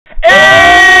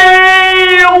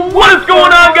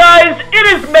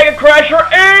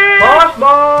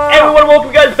welcome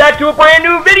you guys back to a brand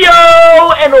new video!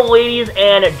 And ladies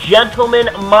and gentlemen,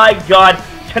 my god,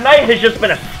 tonight has just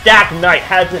been a stacked night,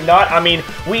 has it not? I mean,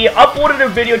 we uploaded a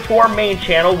video to our main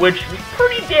channel, which is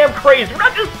pretty damn crazy. We're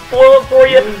not just spoil it for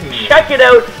you. Check it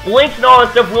out. Links and all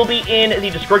that stuff will be in the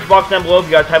description box down below. If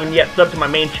you guys haven't yet subbed to my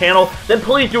main channel, then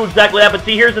please do exactly that. But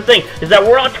see, here's the thing, is that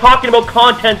we're not talking about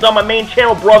contents on my main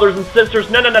channel, brothers and sisters.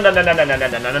 No.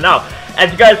 As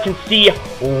you guys can see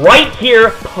right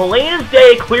here, plain as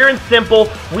day, clear and simple,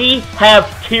 we have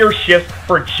tier shifts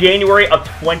for January of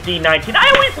 2019. I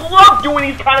always love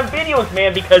doing these kind of videos,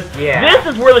 man, because this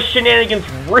is where the shenanigans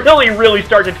really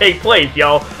start to take place,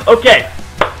 y'all. Okay,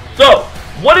 so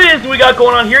what it is we got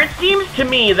going on here, it seems to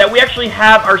me that we actually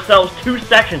have ourselves two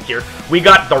sections here. We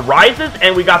got the rises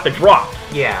and we got the drops.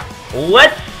 Yeah.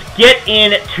 Let's get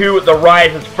into the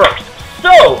rises first.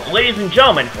 So, ladies and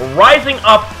gentlemen, rising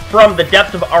up from the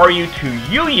depths of RU to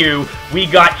UU, we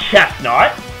got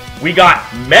Chestnut, we got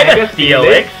Mega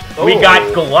Steelix, we got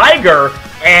Gligar,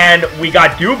 and we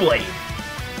got Doublade.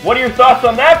 What are your thoughts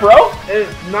on that, bro?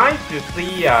 It's nice to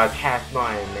see Chestnut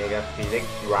and Mega Steelix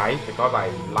rise because I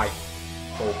like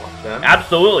both of them.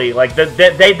 Absolutely, like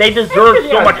they deserve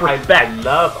so much respect. I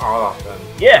love all of them.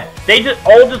 Yeah, they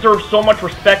all deserve so much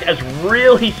respect as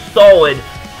really solid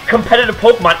competitive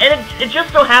Pokemon, and it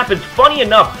just so happens, funny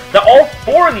enough, that all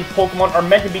four of these Pokemon are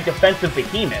meant to be defensive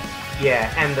behemoths.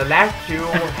 Yeah, and the last two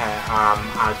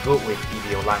are good with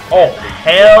EV like. Oh,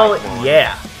 hell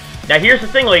yeah. Now here's the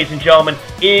thing, ladies and gentlemen,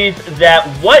 is that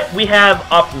what we have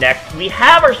up next, we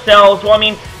have ourselves, well, I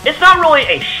mean, it's not really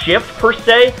a shift per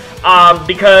se,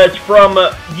 because from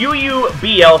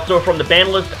UUBL, so from the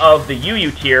ban list of the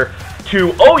UU tier,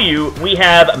 to OU, we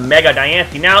have Mega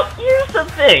Diancie. Now, here's the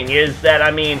thing, is that, I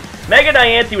mean, Mega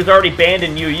Diancie was already banned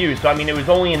in UU, so, I mean, it was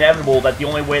only inevitable that the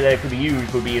only way that it could be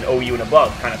used would be in OU and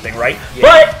above, kind of thing, right? Yeah.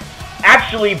 But,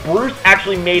 actually, Bruce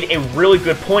actually made a really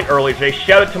good point earlier today.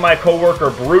 Shout out to my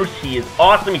coworker, Bruce. He is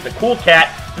awesome. He's a cool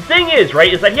cat. The thing is,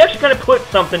 right, is that he actually kind of put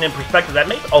something in perspective that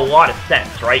makes a lot of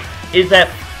sense, right? Is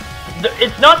that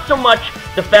it's not so much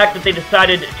the fact that they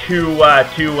decided to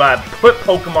put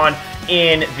Pokemon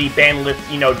in the ban list,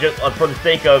 you know, just for the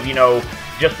sake of, you know,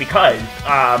 just because.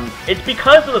 It's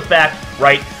because of the fact,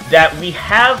 right, that we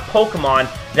have Pokemon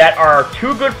that are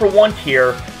too good for one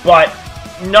tier, but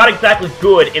not exactly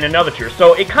good in another tier.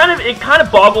 So it kind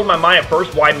of boggled my mind at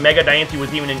first why Mega Diancie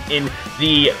was even in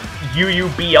the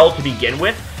UUBL to begin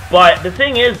with. But the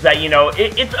thing is that, you know,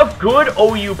 it's a good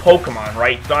OU Pokemon,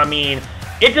 right? So I mean,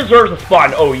 it deserves a spot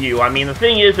in OU. I mean, the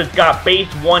thing is, it's got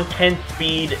base 110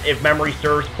 speed, if memory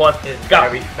serves, plus it's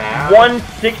got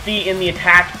 160 in the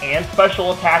attack and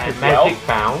special attack as well. Magic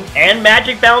Bounce. And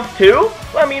Magic Bounce, too?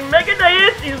 I mean, Mega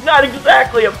Diancie is not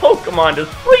exactly a Pokemon to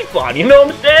sleep on, you know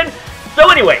what I'm saying? So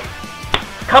anyway,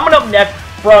 coming up next,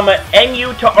 from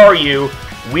NU to RU,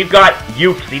 we've got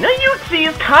Uxie. Now, Uxie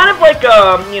is kind of like,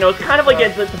 you know, it's kind of like,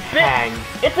 it's a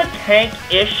bit, it's a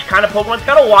tank-ish kind of Pokemon. It's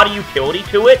got a lot of utility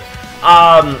to it.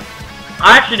 I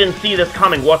actually didn't see this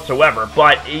coming whatsoever,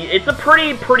 but it's a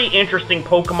pretty interesting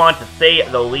Pokemon to say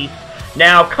the least.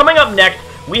 Now, coming up next,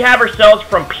 we have ourselves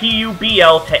from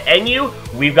PUBL to NU,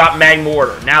 we've got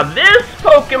Magmortar. Now, this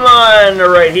Pokemon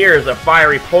right here is a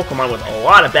fiery Pokemon with a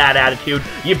lot of bad attitude.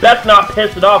 You best not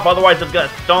piss it off, otherwise it's gonna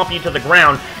stomp you to the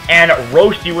ground and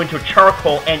roast you into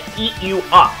charcoal and eat you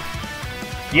up.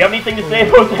 Do you have anything to say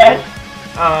about that?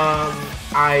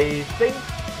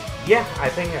 I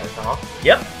think that's all.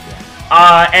 Yep.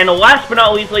 Yeah. And last but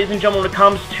not least, ladies and gentlemen, when it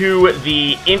comes to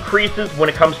the increases, when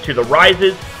it comes to the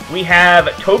rises, we have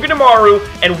Togedemaru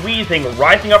and Weezing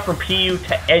rising up from PU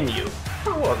to NU.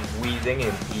 How was Weezing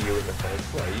in PU in the first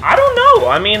place? I don't know.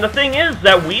 I mean, the thing is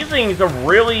that Weezing is a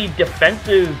really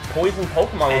defensive poison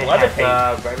Pokemon with Levitate.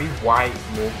 Has a very wide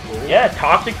move pool. Yeah,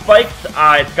 Toxic Spikes.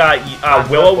 It's got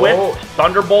Will-O-Wisp,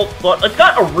 Thunderbolt. It's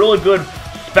got a really good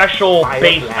special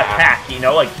base attack, you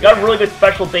know? Like, it's got a really good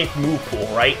special base move pool,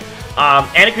 right?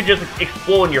 And it could just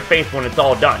explode in your face when it's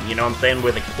all done, you know what I'm saying,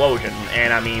 with Explosion.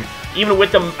 And, I mean, even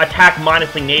with the attack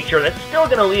minusing nature, that's still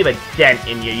gonna leave a dent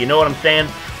in you, you know what I'm saying?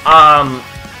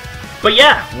 But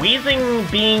yeah, Weezing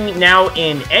being now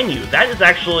in NU, that is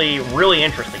actually really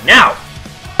interesting. Now,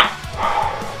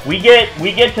 we get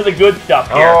to the good stuff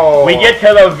here. Oh. We get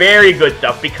to the very good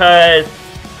stuff, because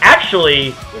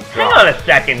actually, hang on a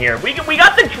second here. We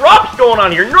got the drops going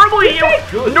on here. Normally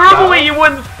you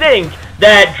wouldn't think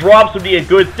that drops would be a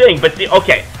good thing, but see,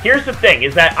 okay, here's the thing,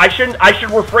 is that I should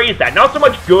rephrase that. Not so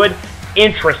much good,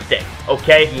 interesting,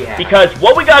 okay? Yeah. Because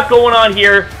what we got going on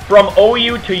here from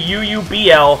OU to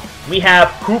UUBL, we have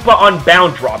Koopa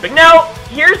Unbound dropping. Now,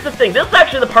 here's the thing. This is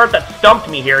actually the part that stumped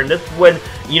me here, and this would,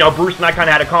 you know, Bruce and I kind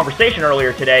of had a conversation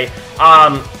earlier today.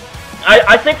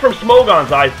 I think from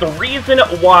Smogon's eyes, the reason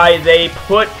why they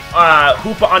put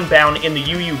Hoopa Unbound in the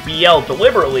UUBL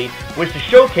deliberately was to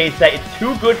showcase that it's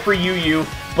too good for UU,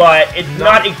 but it's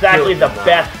not exactly the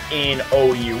best in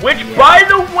OU. Which, by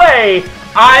the way,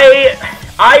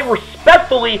 I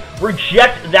respectfully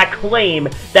reject that claim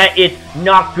that it's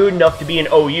not good enough to be an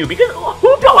OU, because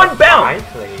Hoopa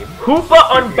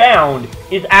Unbound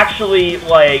is actually,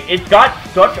 like, it's got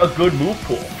such a good move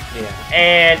pool. Yeah.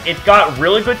 And it's got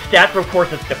really good stats, but of course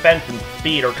its defense and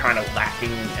speed are kind of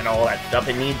lacking and all that stuff.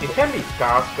 It can be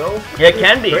scarf though. Yeah, it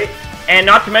can be. Great. And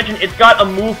not to mention, it's got a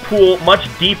move pool much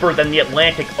deeper than the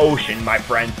Atlantic Ocean, my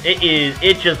friends.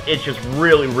 It's just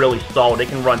really, really solid. It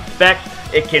can run specs,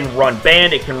 it can run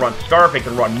band, it can run scarf, it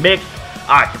can run mix,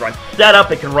 it can run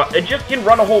setup, it just can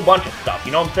run a whole bunch of stuff,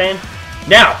 you know what I'm saying?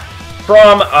 Now,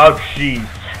 from, oh jeez,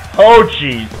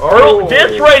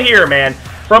 this right here, man,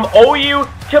 from OU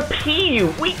to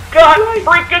PU, we got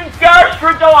freaking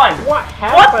Gastrodon! What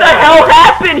the hell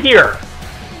happened here?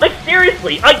 Like,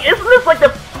 seriously, like, isn't this like the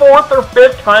 4th or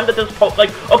 5th time that this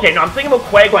okay, no, I'm thinking about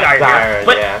Quagsire here,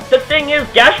 but the thing is,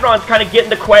 Gastrodon's kind of getting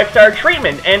the Quagsire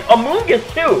treatment, and Amoonguss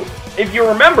too. If you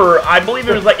remember, I believe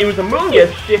it was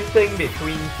Amoonguss shifting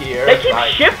between tiers. They keep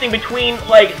shifting between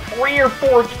like 3 or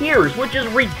 4 tiers, which is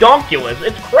redonkulous.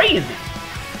 It's crazy.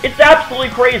 It's absolutely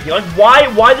crazy. Like,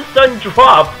 why the sudden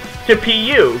drop to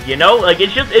PU? You know, like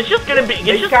it's just gonna be.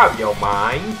 Make up your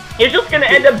mind. It's just gonna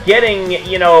end up getting,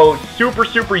 you know,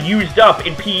 super used up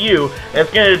in PU. And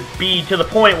it's gonna be to the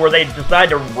point where they decide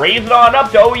to raise it on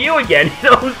up to OU again. You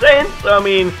know what I'm saying? So I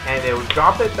mean, and they will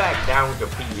drop it back down to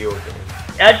PU again.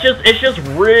 It's just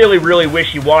really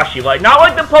wishy-washy. Like, not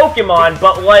like the Pokemon,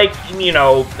 but like, you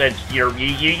know,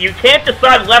 you can't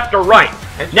decide left or right.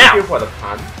 And now, you for the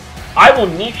pun. I will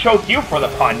knee choke you for the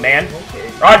pun, man.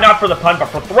 Okay. Not for the pun, but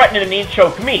for threatening to knee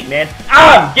choke me, man.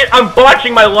 I'm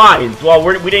botching my lines. Well,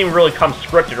 we didn't even really come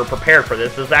scripted or prepared for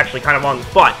this. This is actually kind of on the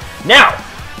spot. Now,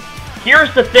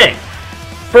 here's the thing.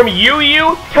 From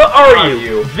UU to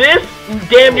RU, this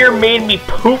damn near made me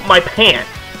poop my pants.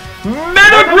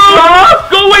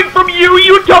 METAGROSS going from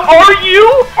UU to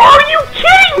RU? Are you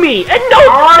kidding me? And no,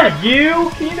 are you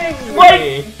kidding me?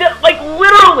 Like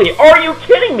literally, are you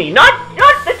kidding me? Not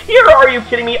the tier. Are you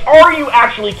kidding me? Are you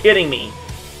actually kidding me?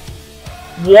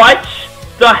 What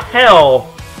the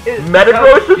hell?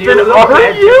 METAGROSS is in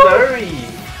RU?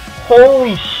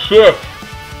 Holy shit!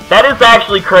 That is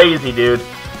actually crazy, dude.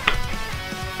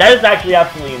 That is actually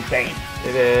absolutely insane.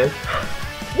 It is.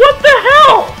 What the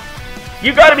hell?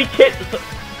 You gotta be kidding,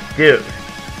 dude.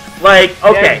 Like,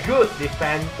 okay. They're good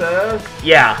defenses.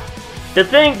 Yeah. The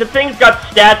thing's got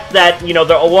stats that, you know,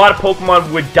 a lot of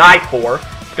Pokemon would die for.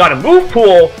 It's got a move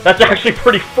pool that's actually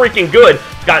pretty freaking good.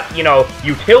 It's got, you know,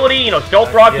 utility, you know,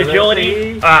 Stealth Rock,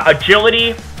 agility,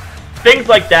 things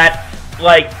like that.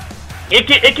 Like,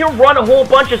 it can run a whole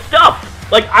bunch of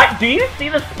stuff. Like, do you see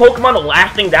this Pokemon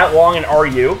lasting that long in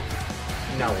RU?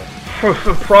 No.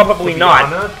 Probably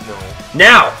not. Honest, no.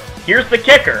 Now, here's the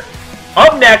kicker.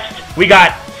 Up next, we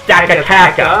got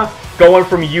Stakataka going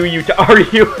from UU to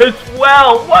RU as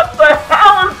well. What the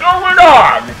hell is going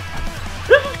on?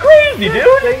 This is crazy, dude.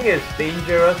 This thing is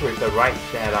dangerous with the right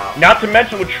setup. Not to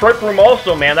mention with Trick Room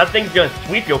also, man. That thing's gonna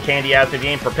sweep your candy ass if you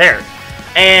ain't prepared.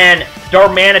 And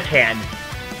Darmanitan.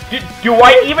 Do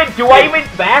I even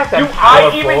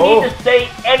need to say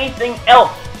anything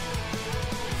else?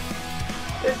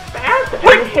 It's fast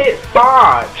and hit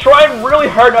hard. Trying really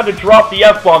hard not to drop the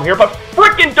F-bomb here, but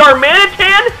frickin'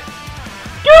 Darmanitan?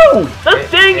 Dude, this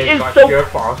thing is so... Sheer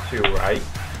Force too, right?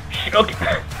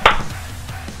 Okay.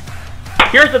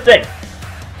 Here's the thing.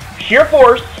 Sheer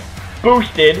Force,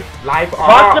 boosted,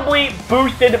 possibly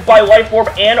boosted by Life Orb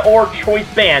and or Choice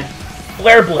Band,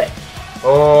 Flare Blitz.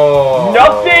 Oh.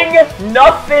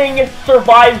 Nothing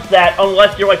survives that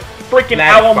unless you're like freaking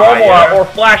Alomomola or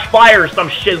Flash Fire or some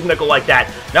shiznickle like that.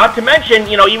 Not to mention,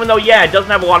 you know, even though, yeah, it doesn't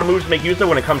have a lot of moves to make use of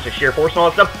when it comes to Sheer Force and all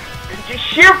that stuff,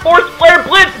 Sheer Force Flare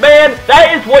Blitz, man!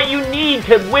 That is what you need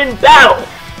to win battles!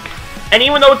 And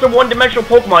even though it's a one-dimensional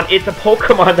Pokemon, it's a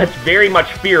Pokemon that's very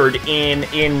much feared in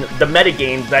the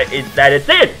metagames that it's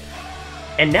in.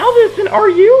 And now that it's in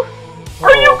RU?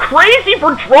 Are you crazy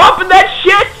for dropping that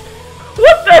shit?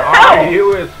 What the hell?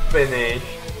 RU is finished.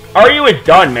 RU is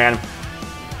done, man.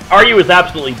 RU is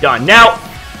absolutely done. Now,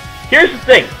 here's the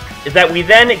thing, is that we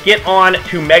then get on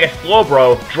to Mega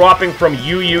Slowbro, dropping from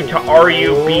UU to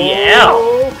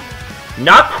RUBL.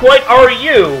 Not quite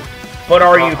RU, but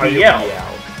RUBL.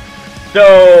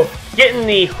 So, getting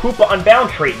the Hoopa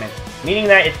Unbound treatment, meaning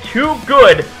that it's too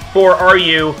good for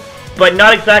RU, but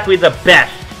not exactly the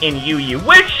best in UU,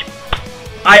 which,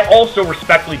 I also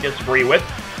respectfully disagree with,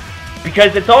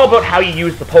 because it's all about how you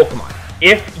use the Pokemon.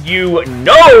 If you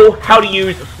know how to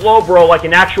use Slowbro like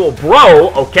an actual bro,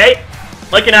 okay?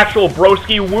 Like an actual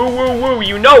broski, woo woo woo,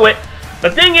 you know it. The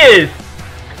thing is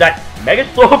that Mega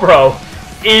Slowbro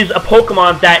is a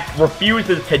Pokemon that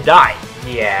refuses to die.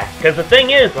 Yeah. Because the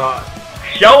thing is,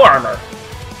 Shell Armor.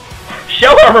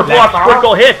 Shell Armor blocks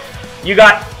critical hits. You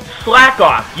got Slack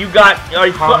Off. You got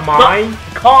Calm Mind.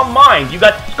 Calm Mind. You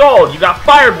got Scald. You got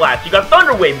Fire Blast. You got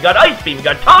Thunder Wave. You got Ice Beam. You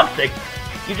got Toxic.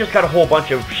 You just got a whole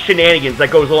bunch of shenanigans that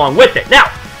goes along with it.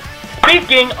 Now,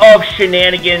 speaking of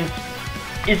shenanigans,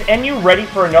 is NU ready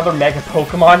for another Mega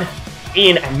Pokemon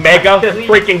in Mega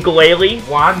freaking Glalie?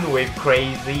 One with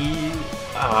crazy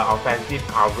offensive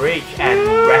coverage and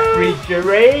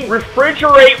refrigerate.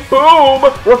 Refrigerate, boom!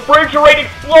 Refrigerate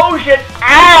explosion!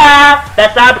 Ah!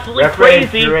 That's absolutely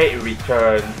crazy. Refrigerate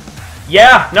return.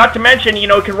 Yeah, not to mention, you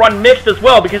know, it can run mixed as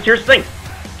well, because here's the thing.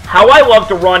 How I love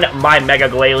to run my Mega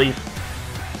Glalies,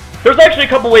 there's actually a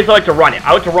couple ways I like to run it.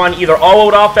 I like to run either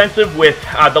all-out offensive with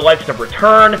the likes of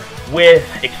Return, with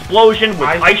Explosion, with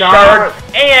Ice Shard,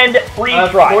 and Freeze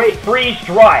Dry. Freeze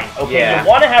Dry. Okay, yeah. You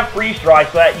want to have Freeze Dry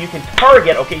so that you can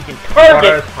target,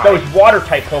 those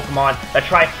Water-type Pokemon that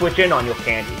try to switch in on your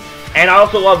candy. And I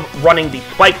also love running the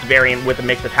Spikes variant with a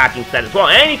mixed attacking set as well.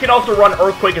 And you can also run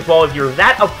Earthquake as well if you're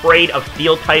that afraid of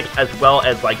Steel types as well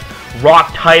as, like,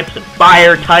 Rock types and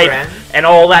Fire types and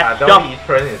all that stuff.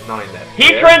 Heatran is not in that.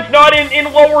 Heatran's not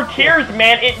in lower tiers,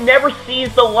 man. It never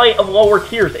sees the light of lower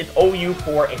tiers. It's OU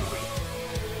for a reason.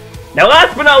 Now,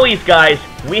 last but not least, guys,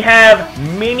 we have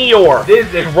Minior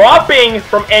dropping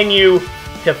from NU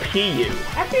to PU.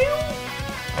 Have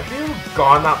you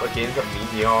gone up against a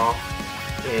Minior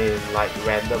in, like,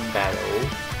 random battles?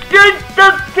 Dude,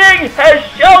 the thing has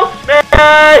Shell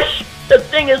Smash! The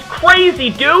thing is crazy,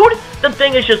 dude! The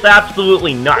thing is just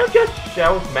absolutely nuts. Not just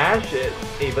Shell Smash its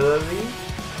ability.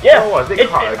 Yeah, what was it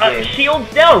called again?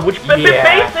 Shields down, which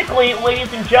basically,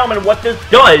 ladies and gentlemen, what this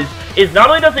does is not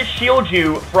only does it shield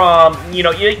you from, you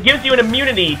know, it gives you an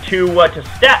immunity to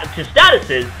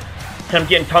statuses. I'm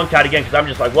getting tongue-tied again because I'm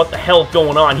just like, what the hell's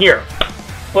going on here?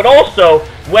 But also,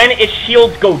 when its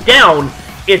shields go down,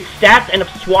 its stats end up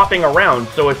swapping around,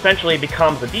 so essentially it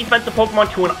becomes a defensive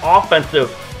Pokemon to an offensive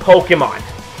Pokemon.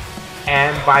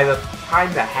 And by the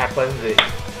time that happens, it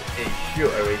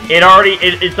should already...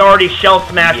 It's already Shell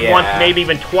Smashed once, maybe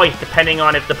even twice, depending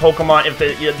on if the Pokemon, if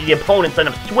the opponents end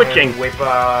up switching. And with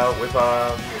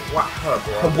what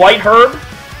herb?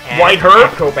 White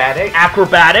Herb.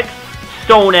 Acrobatics.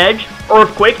 Stone Edge,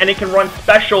 Earthquake, and it can run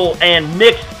special and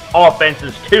mixed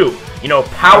offenses too. You know,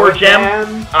 Power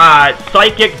Gem,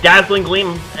 Psychic, Dazzling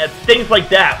Gleam, things like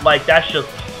that. Like, that's just...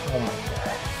 Oh my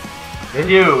god.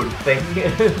 Dude, thing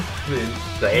is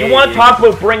insane. You want to talk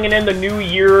about bringing in the new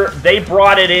year? They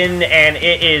brought it in, and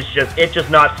it's just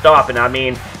not stopping. I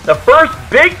mean, the first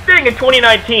big thing in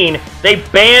 2019, they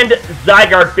banned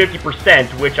Zygarde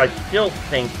 50%, which I still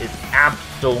think is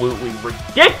absolutely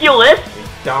ridiculous.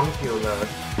 Ridiculous.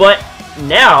 But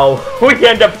now we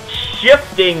end up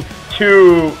shifting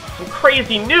to some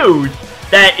crazy news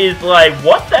that is like,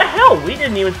 what the hell? We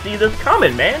didn't even see this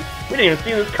coming, man. We didn't even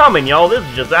see this coming, y'all. This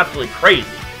is just absolutely crazy.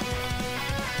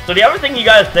 So do you have anything you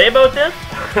gotta say about this?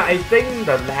 I think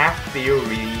the last few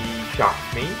really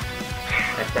shocked me.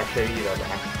 Especially the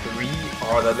last 3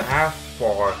 or the last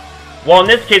 4. Well, in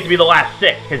this case, it'd be the last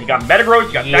 6, because you got Metagross,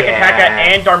 you got Sekataka,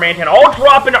 and Darmanitan all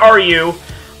dropping RU.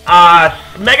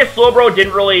 Mega Slowbro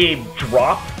didn't really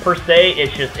drop, per se.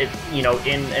 It's just, you know,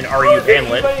 in an RU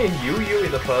Hamlet. Even in UU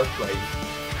in the first place.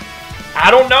 I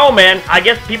don't know, man. I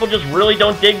guess people just really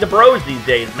don't dig the bros these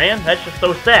days, man. That's just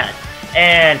so sad.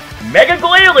 And Mega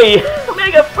Glalie,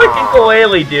 Mega freaking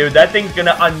Glalie, dude. That thing's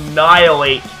gonna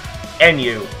annihilate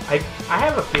NU. I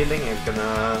have a feeling it's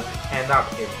gonna end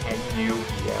up in NU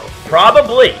EL.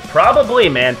 Probably,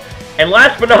 man. And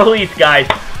last but not least, guys,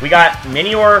 we got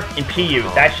Minior and PU.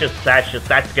 That's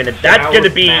gonna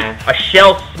be a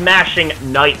shell smashing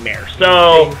nightmare.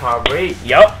 So,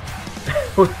 yep.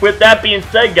 With that being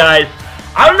said, guys,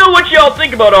 I don't know what y'all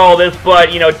think about all this,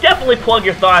 but, you know, definitely plug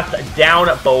your thoughts down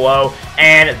below.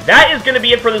 And that is going to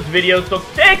be it for this video. So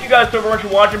thank you guys so much for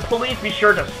watching. Please be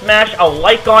sure to smash a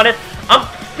like on it. I'm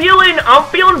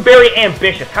feeling very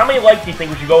ambitious. How many likes do you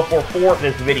think we should go for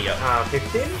this video?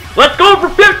 15? Let's go for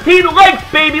 15 likes,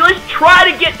 baby! Let's try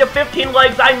to get to 15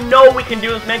 likes. I know we can do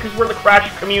this, man, because we're the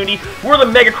Crasher community. We're the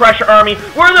Mega Crasher army.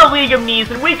 We're the League of Knees,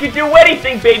 and we can do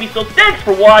anything, baby. So thanks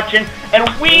for watching, and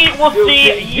we will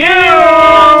see you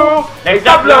next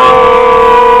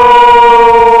upload!